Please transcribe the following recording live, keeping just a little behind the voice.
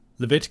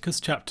Leviticus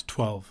chapter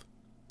 12.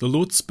 The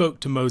Lord spoke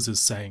to Moses,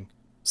 saying,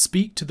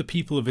 Speak to the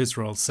people of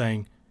Israel,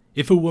 saying,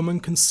 If a woman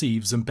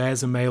conceives and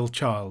bears a male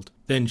child,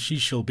 then she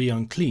shall be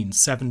unclean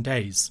 7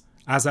 days.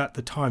 As at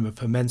the time of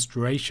her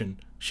menstruation,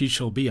 she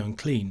shall be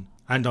unclean.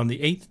 And on the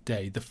 8th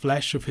day the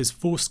flesh of his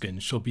foreskin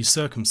shall be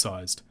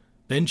circumcised.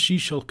 Then she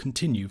shall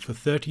continue for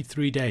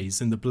 33 days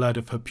in the blood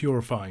of her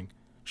purifying.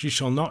 She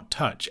shall not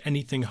touch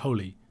anything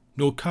holy,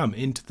 nor come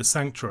into the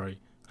sanctuary,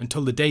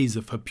 until the days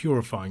of her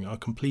purifying are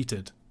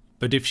completed.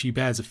 But if she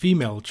bears a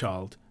female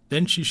child,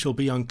 then she shall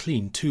be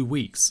unclean 2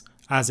 weeks,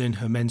 as in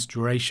her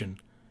menstruation,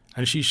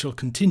 and she shall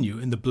continue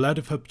in the blood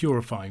of her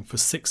purifying for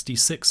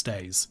 66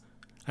 days.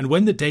 And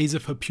when the days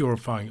of her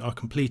purifying are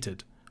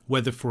completed,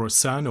 whether for a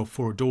son or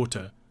for a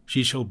daughter,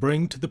 she shall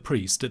bring to the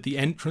priest at the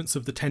entrance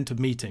of the tent of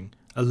meeting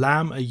a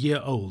lamb a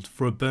year old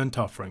for a burnt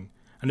offering,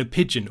 and a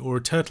pigeon or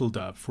a turtle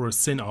dove for a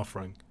sin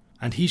offering.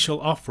 And he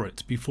shall offer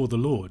it before the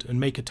Lord, and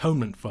make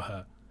atonement for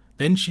her.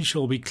 Then she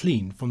shall be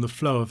clean from the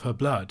flow of her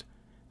blood.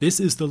 This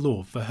is the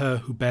law for her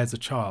who bears a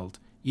child,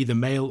 either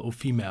male or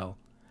female.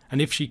 And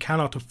if she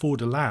cannot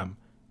afford a lamb,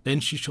 then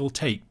she shall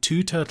take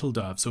 2 turtle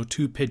doves or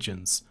 2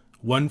 pigeons,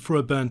 one for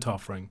a burnt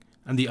offering,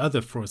 and the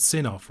other for a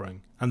sin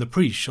offering, and the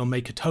priest shall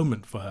make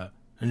atonement for her,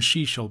 and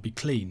she shall be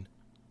clean.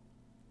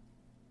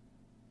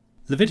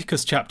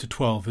 Leviticus chapter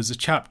 12 is a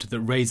chapter that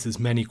raises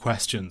many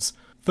questions.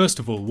 First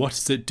of all, what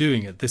is it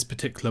doing at this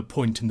particular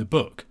point in the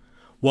book?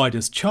 Why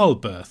does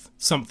childbirth,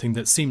 something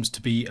that seems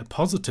to be a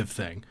positive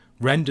thing,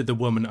 render the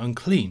woman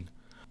unclean?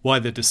 Why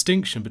the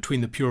distinction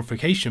between the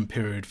purification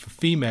period for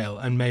female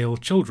and male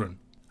children?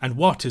 And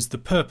what is the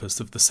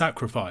purpose of the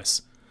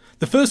sacrifice?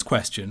 The first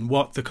question,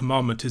 what the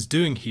commandment is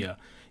doing here,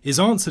 is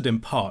answered in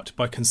part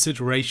by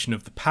consideration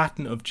of the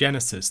pattern of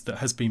Genesis that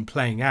has been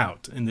playing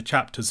out in the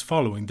chapters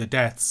following the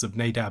deaths of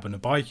Nadab and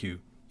Abihu.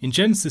 In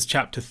Genesis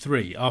chapter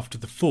 3, after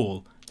the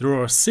fall, there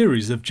are a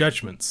series of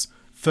judgments,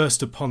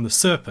 first upon the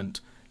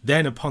serpent,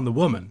 then upon the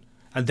woman,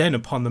 and then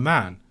upon the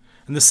man.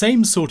 And the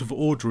same sort of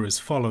order is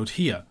followed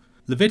here.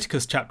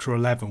 Leviticus chapter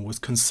 11 was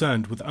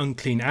concerned with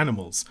unclean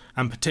animals,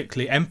 and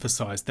particularly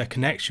emphasized their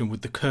connection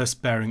with the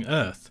curse-bearing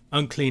earth.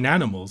 Unclean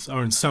animals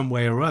are in some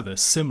way or other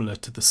similar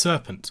to the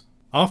serpent.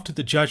 After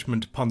the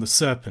judgment upon the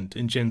serpent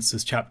in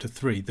Genesis chapter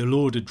 3, the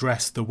Lord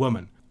addressed the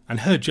woman,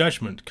 and her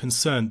judgment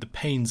concerned the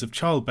pains of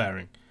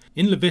childbearing.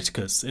 In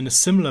Leviticus, in a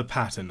similar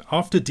pattern,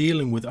 after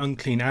dealing with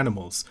unclean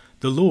animals,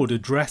 the Lord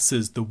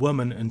addresses the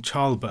woman and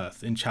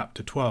childbirth in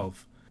chapter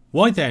 12.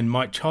 Why then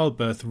might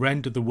childbirth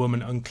render the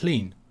woman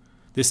unclean?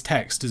 This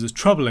text is a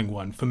troubling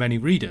one for many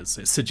readers.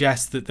 It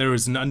suggests that there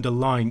is an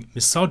underlying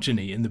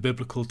misogyny in the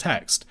biblical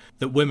text,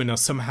 that women are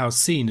somehow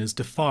seen as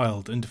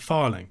defiled and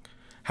defiling.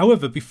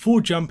 However,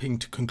 before jumping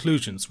to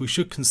conclusions, we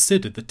should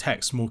consider the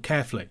text more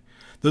carefully.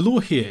 The law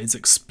here is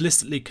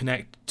explicitly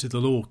connected to the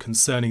law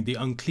concerning the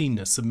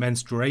uncleanness of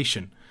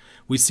menstruation.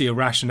 We see a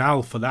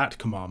rationale for that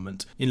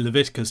commandment in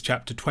Leviticus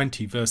chapter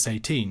 20, verse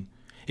 18.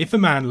 If a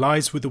man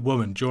lies with a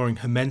woman during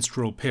her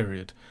menstrual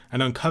period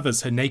and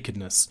uncovers her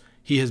nakedness,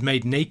 he has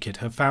made naked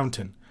her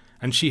fountain,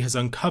 and she has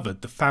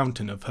uncovered the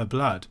fountain of her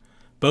blood.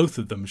 Both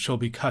of them shall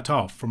be cut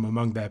off from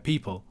among their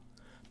people.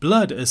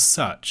 Blood as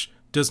such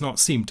does not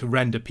seem to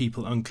render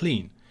people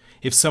unclean.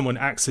 If someone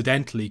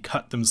accidentally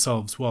cut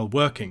themselves while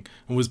working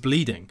and was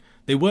bleeding,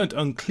 they weren't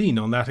unclean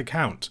on that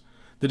account.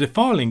 The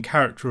defiling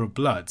character of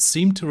blood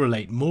seemed to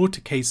relate more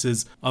to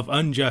cases of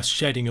unjust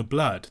shedding of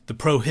blood, the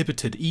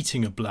prohibited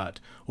eating of blood,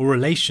 or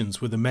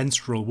relations with a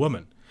menstrual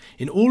woman.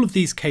 In all of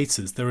these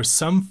cases, there is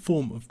some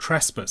form of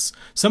trespass,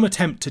 some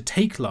attempt to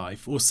take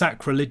life or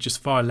sacrilegious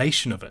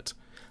violation of it.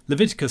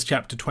 Leviticus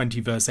chapter 20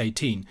 verse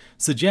 18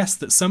 suggests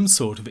that some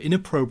sort of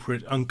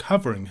inappropriate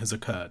uncovering has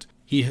occurred.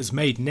 He has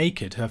made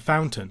naked her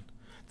fountain.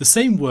 The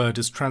same word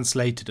as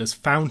translated as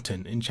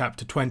fountain in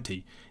chapter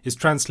 20 is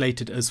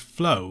translated as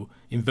flow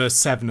in verse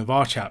 7 of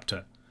our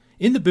chapter.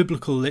 In the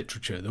biblical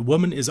literature, the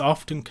woman is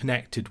often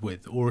connected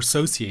with or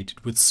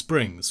associated with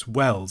springs,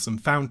 wells,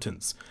 and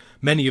fountains.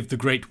 Many of the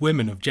great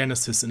women of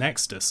Genesis and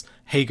Exodus,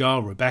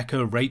 Hagar,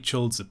 Rebekah,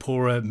 Rachel,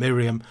 Zipporah,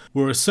 Miriam,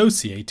 were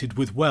associated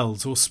with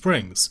wells or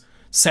springs.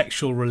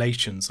 Sexual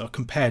relations are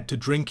compared to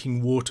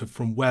drinking water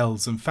from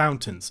wells and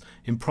fountains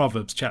in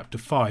Proverbs chapter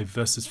 5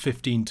 verses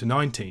 15 to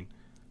 19.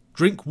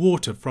 Drink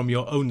water from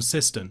your own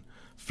cistern,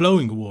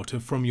 flowing water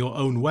from your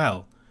own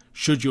well.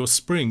 Should your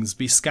springs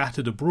be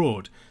scattered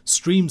abroad,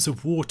 streams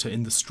of water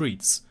in the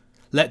streets,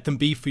 let them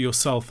be for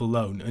yourself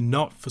alone, and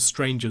not for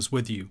strangers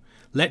with you.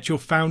 Let your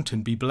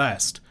fountain be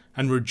blessed,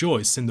 and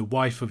rejoice in the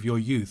wife of your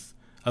youth,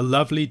 a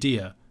lovely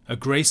deer, a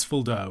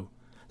graceful doe.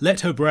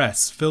 Let her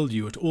breasts fill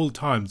you at all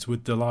times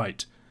with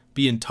delight.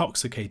 Be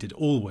intoxicated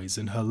always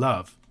in her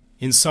love.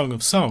 In Song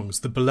of Songs,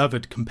 the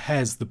beloved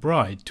compares the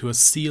bride to a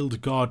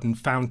sealed garden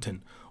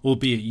fountain,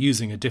 albeit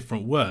using a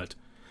different word.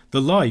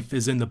 The life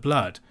is in the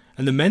blood,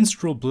 and the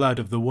menstrual blood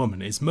of the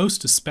woman is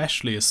most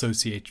especially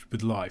associated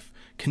with life,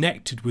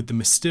 connected with the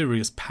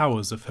mysterious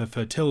powers of her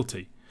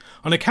fertility.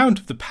 On account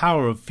of the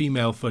power of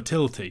female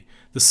fertility,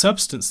 the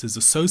substances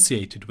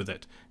associated with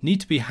it need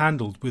to be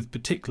handled with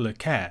particular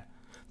care.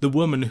 the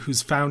woman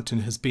whose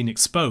fountain has been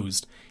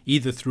exposed,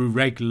 either through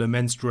regular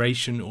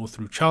menstruation or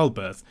through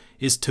childbirth,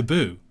 is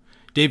taboo.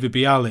 David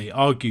Bialy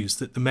argues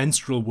that the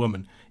menstrual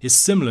woman is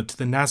similar to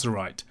the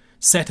Nazarite,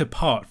 set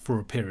apart for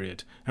a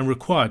period and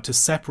required to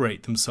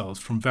separate themselves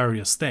from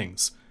various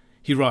things.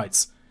 He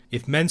writes,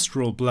 "If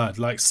menstrual blood,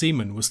 like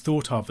semen, was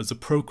thought of as a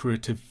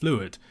procreative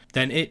fluid,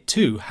 then it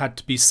too had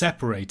to be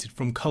separated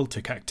from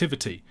cultic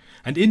activity,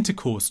 and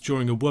intercourse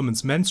during a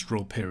woman's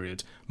menstrual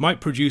period might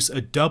produce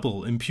a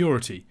double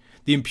impurity,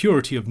 the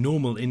impurity of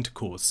normal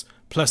intercourse,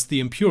 plus the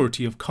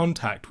impurity of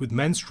contact with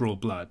menstrual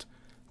blood.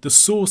 The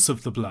source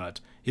of the blood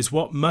is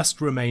what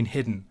must remain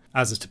hidden,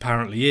 as it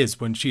apparently is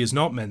when she is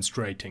not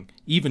menstruating,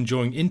 even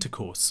during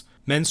intercourse.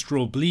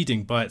 Menstrual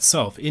bleeding by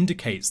itself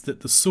indicates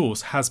that the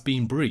source has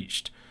been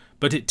breached,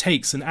 but it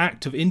takes an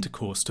act of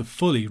intercourse to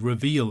fully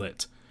reveal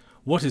it.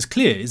 What is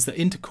clear is that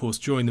intercourse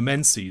during the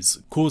menses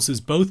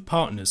causes both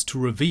partners to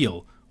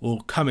reveal,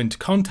 or come into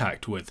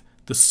contact with,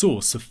 the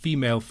source of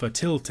female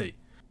fertility."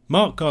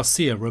 Mark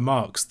Garcia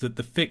remarks that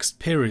the fixed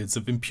periods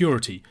of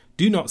impurity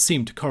do not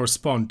seem to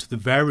correspond to the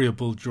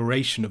variable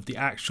duration of the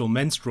actual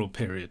menstrual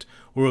period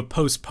or of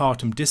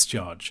postpartum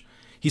discharge.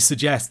 He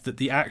suggests that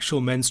the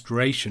actual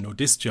menstruation or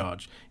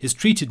discharge is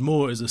treated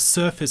more as a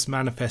surface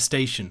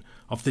manifestation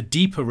of the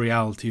deeper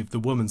reality of the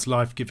woman's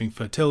life-giving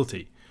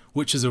fertility,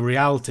 which is a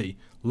reality,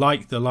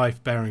 like the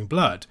life-bearing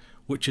blood,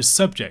 which is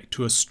subject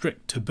to a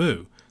strict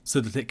taboo,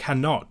 so that it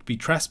cannot be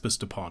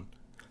trespassed upon.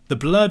 The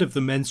blood of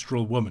the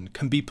menstrual woman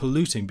can be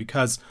polluting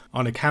because,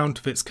 on account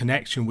of its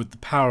connection with the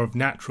power of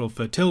natural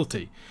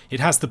fertility, it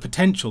has the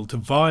potential to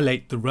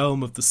violate the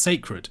realm of the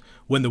sacred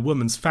when the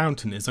woman's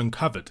fountain is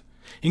uncovered.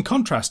 In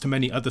contrast to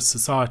many other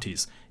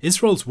societies,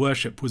 Israel's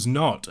worship was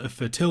not a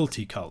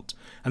fertility cult,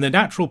 and the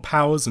natural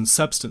powers and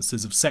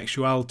substances of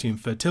sexuality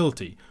and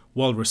fertility,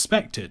 while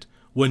respected,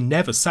 were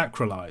never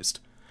sacralized.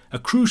 A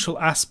crucial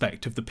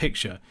aspect of the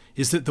picture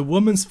is that the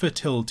woman's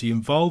fertility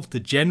involved the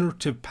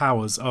generative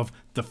powers of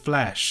the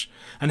flesh,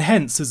 and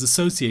hence is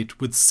associated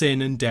with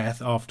sin and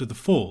death after the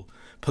fall,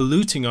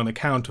 polluting on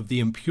account of the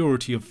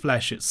impurity of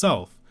flesh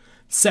itself.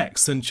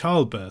 Sex and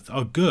childbirth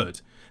are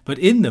good, but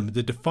in them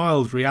the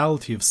defiled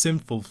reality of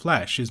sinful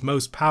flesh is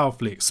most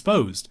powerfully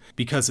exposed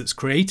because its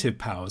creative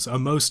powers are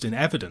most in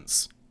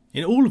evidence.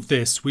 In all of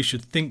this, we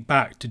should think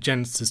back to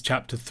Genesis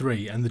chapter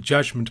 3 and the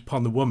judgment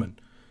upon the woman.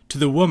 To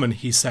the woman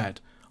he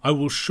said, "I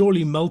will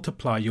surely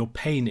multiply your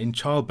pain in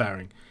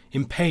childbearing.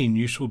 In pain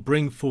you shall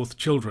bring forth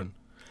children."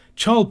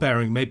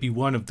 Childbearing may be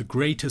one of the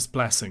greatest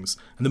blessings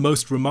and the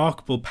most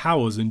remarkable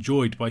powers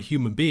enjoyed by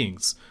human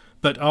beings,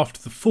 but after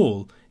the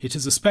fall it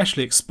is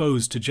especially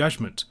exposed to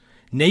judgment.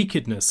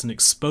 Nakedness and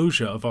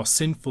exposure of our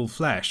sinful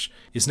flesh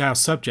is now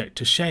subject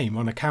to shame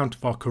on account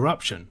of our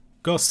corruption.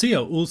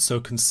 Garcia also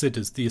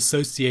considers the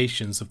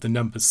associations of the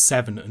numbers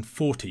 7 and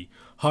 40,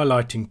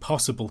 highlighting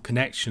possible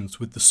connections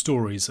with the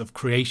stories of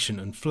creation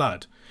and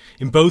flood.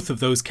 In both of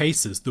those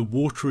cases, the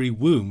watery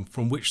womb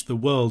from which the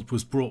world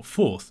was brought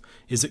forth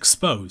is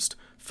exposed,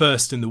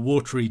 first in the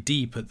watery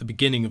deep at the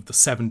beginning of the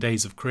 7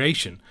 days of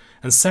creation,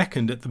 and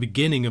second at the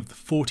beginning of the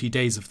 40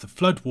 days of the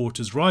flood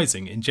waters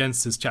rising in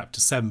Genesis chapter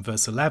 7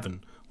 verse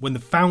 11, when the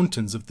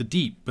fountains of the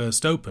deep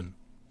burst open.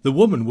 The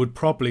woman would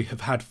probably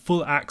have had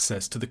full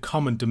access to the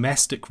common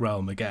domestic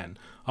realm again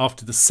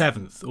after the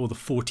 7th or the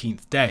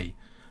 14th day,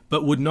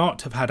 but would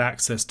not have had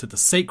access to the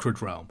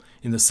sacred realm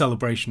in the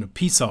celebration of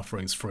peace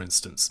offerings, for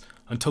instance,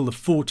 until the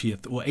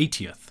 40th or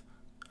 80th.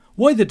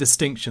 Why the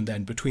distinction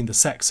then between the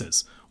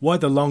sexes? Why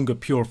the longer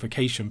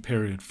purification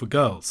period for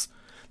girls?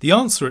 The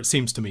answer, it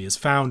seems to me, is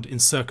found in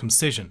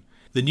circumcision.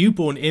 The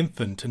newborn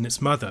infant and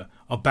its mother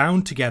are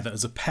bound together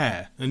as a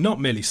pair, and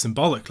not merely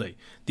symbolically.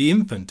 The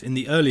infant, in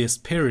the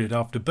earliest period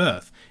after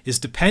birth, is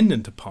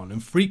dependent upon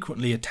and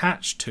frequently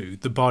attached to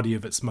the body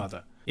of its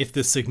mother. If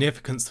the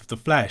significance of the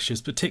flesh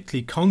is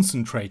particularly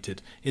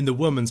concentrated in the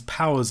woman's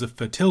powers of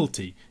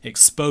fertility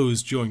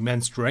exposed during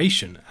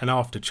menstruation and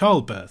after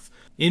childbirth,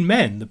 in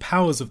men the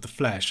powers of the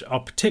flesh are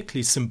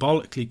particularly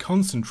symbolically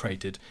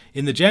concentrated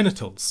in the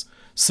genitals.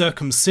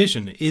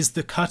 Circumcision is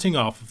the cutting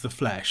off of the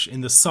flesh in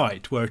the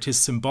site where it is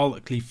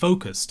symbolically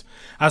focused.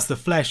 As the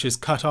flesh is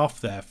cut off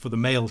there for the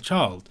male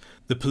child,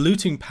 the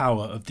polluting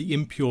power of the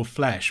impure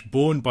flesh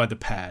borne by the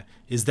pair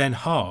is then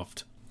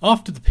halved.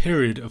 After the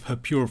period of her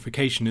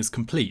purification is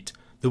complete,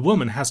 the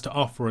woman has to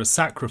offer a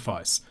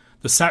sacrifice.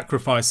 The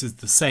sacrifice is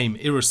the same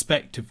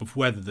irrespective of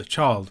whether the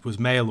child was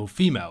male or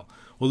female,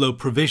 although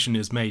provision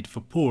is made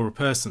for poorer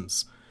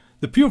persons.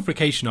 The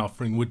purification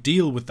offering would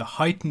deal with the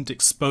heightened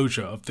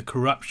exposure of the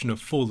corruption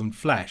of fallen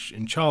flesh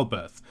in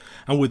childbirth,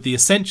 and with the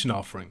ascension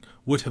offering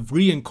would have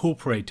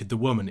reincorporated the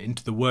woman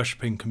into the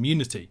worshipping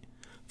community.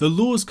 The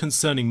laws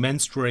concerning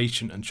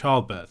menstruation and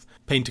childbirth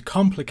paint a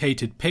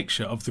complicated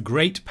picture of the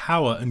great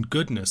power and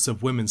goodness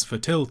of women's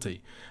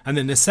fertility, and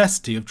the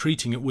necessity of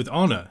treating it with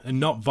honour and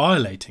not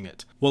violating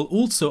it, while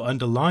also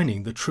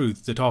underlining the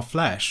truth that our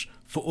flesh,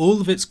 for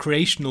all of its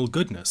creational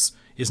goodness,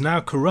 is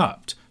now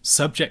corrupt,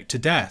 subject to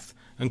death,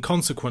 and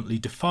consequently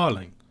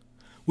defiling.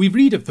 We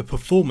read of the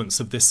performance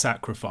of this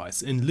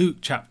sacrifice in Luke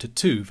chapter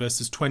 2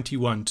 verses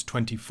 21 to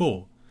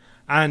 24.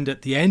 And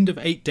at the end of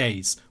 8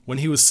 days, when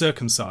he was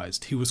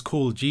circumcised, he was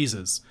called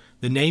Jesus,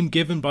 the name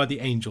given by the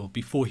angel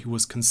before he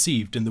was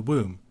conceived in the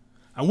womb.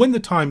 And when the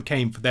time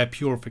came for their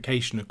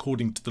purification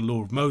according to the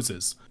law of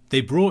Moses,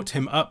 they brought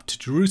him up to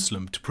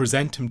Jerusalem to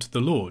present him to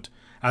the Lord.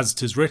 As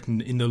it is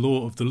written in the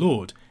law of the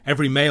Lord,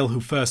 every male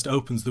who first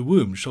opens the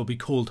womb shall be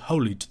called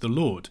holy to the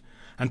Lord,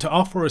 and to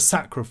offer a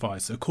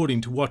sacrifice according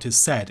to what is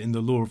said in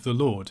the law of the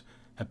Lord,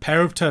 a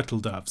pair of turtle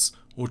doves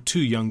or 2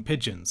 young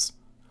pigeons.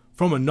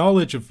 From a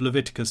knowledge of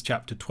Leviticus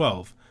chapter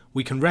 12,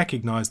 we can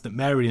recognize that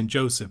Mary and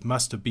Joseph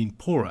must have been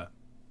poorer.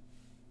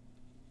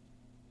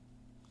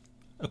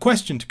 A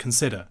question to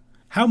consider: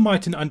 how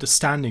might an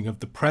understanding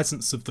of the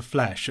presence of the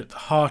flesh at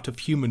the heart of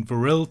human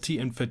virility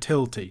and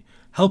fertility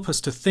help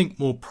us to think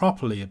more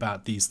properly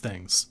about these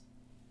things?